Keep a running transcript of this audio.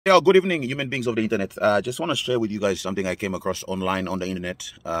Yeah, good evening, human beings of the internet. Just want to share with you guys something I came across online on the internet.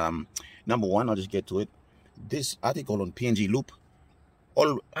 Number one, I'll just get to it. This article on PNG Loop.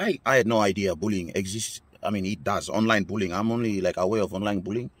 I had no idea bullying exists. I mean, it does. Online bullying. I'm only like aware of online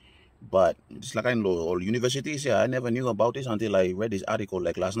bullying, but it's like I know all universities. Yeah, I never knew about this until I read this article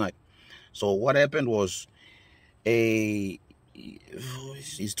like last night. So what happened was he's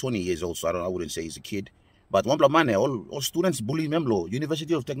 20 years old, so I wouldn't say he's a kid. But one man, all students bully Memlo,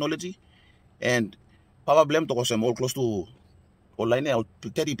 University of Technology, and Papa blame to us all close to online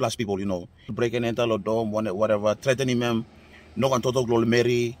 30 plus people, break and enter the dorm, whatever, threatening them, no one total glory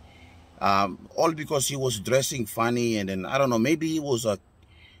Mary, all because he was dressing funny, and then I don't know, maybe he was I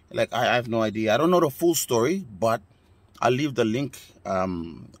have no idea. I don't know the full story, but I'll leave the link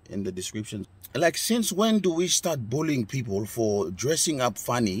in the description. Like, since when do we start bullying people for dressing up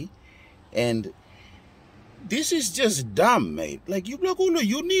funny? And this is just dumb, mate. Like, you black olo,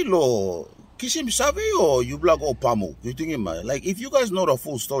 you need lo kishim savi or you black o pamu. You think like, if you guys know the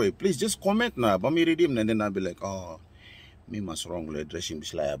full story, please just comment now. But me read him and then I'll be like, oh, me must wrongly dress him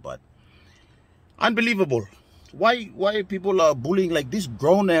this liar, but unbelievable. Why people are bullying like this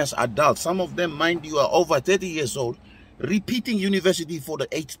grown-ass adults? Some of them, mind you, are over 30 years old, repeating university for the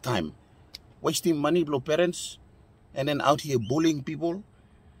 8th time, wasting money, blow parents, and then out here bullying people.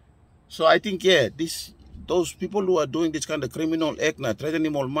 So I think, yeah, those people who are doing this kind of criminal act now,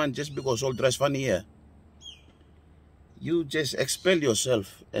 threatening old man just because all dress funny here, you just expel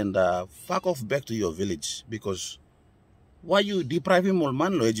yourself and fuck off back to your village. Because why you depriving old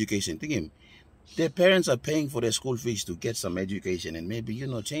man of education? Think him. Their parents are paying for their school fees to get some education and maybe,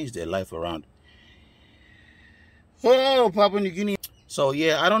 change their life around. Oh, Papua New Guinea. So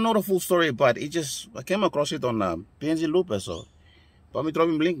yeah, I don't know the full story, but I came across it on PNG Loop. So, but me drop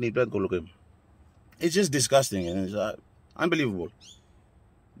him link, go look at him. It's just disgusting and it's unbelievable.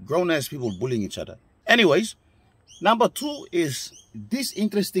 Grown-ass people bullying each other. Anyways, number 2 is this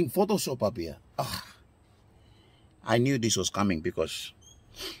interesting Photoshop up here. I knew this was coming because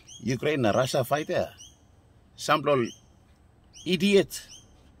Ukraine and Russia fight there. Some idiot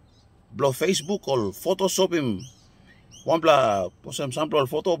blow Facebook or Photoshop him. One blah some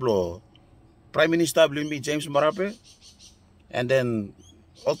photo blow Prime Minister me James Marape, and then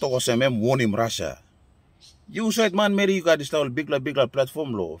also was warn him Russia. You said, man, maybe you got this big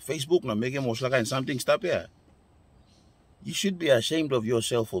platform, Facebook, now make him most like something stop here. You should be ashamed of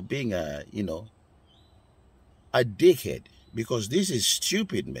yourself for being a dickhead, because this is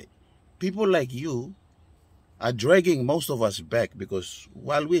stupid, mate. People like you are dragging most of us back because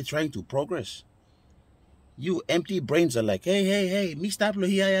while we're trying to progress, you empty brains are like, hey, Mr. Plo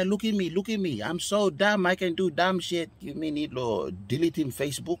here, look at me. I'm so dumb, I can do dumb shit. You may need to delete him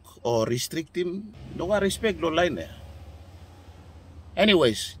Facebook or restrict him. No one respect the line there.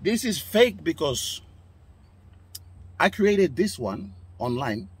 Anyways, this is fake because I created this one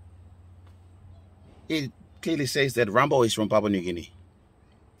online. It clearly says that Rambo is from Papua New Guinea.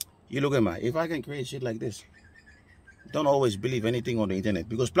 You look at me, if I can create shit like this, don't always believe anything on the internet,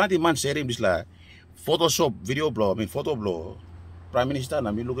 because plenty man said him this like Photoshop video blog, photo blog, Prime Minister, and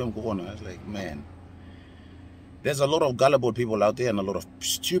I look at him go on. I was like, man, there's a lot of gullible people out there and a lot of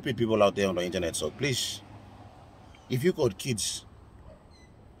stupid people out there on the internet. So please, if you got kids,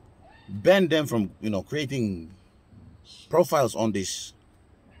 ban them from, creating profiles on this,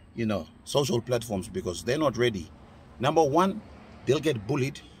 social platforms, because they're not ready. Number 1, they'll get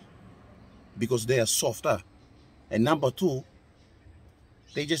bullied because they are softer. And number 2,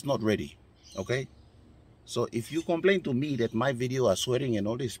 they're just not ready. Okay? So if you complain to me that my video are swearing and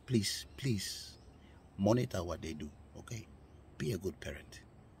all this, please monitor what they do. Okay? Be a good parent.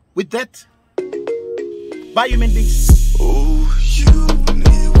 With that, bye, human beings. Oh,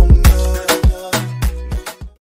 you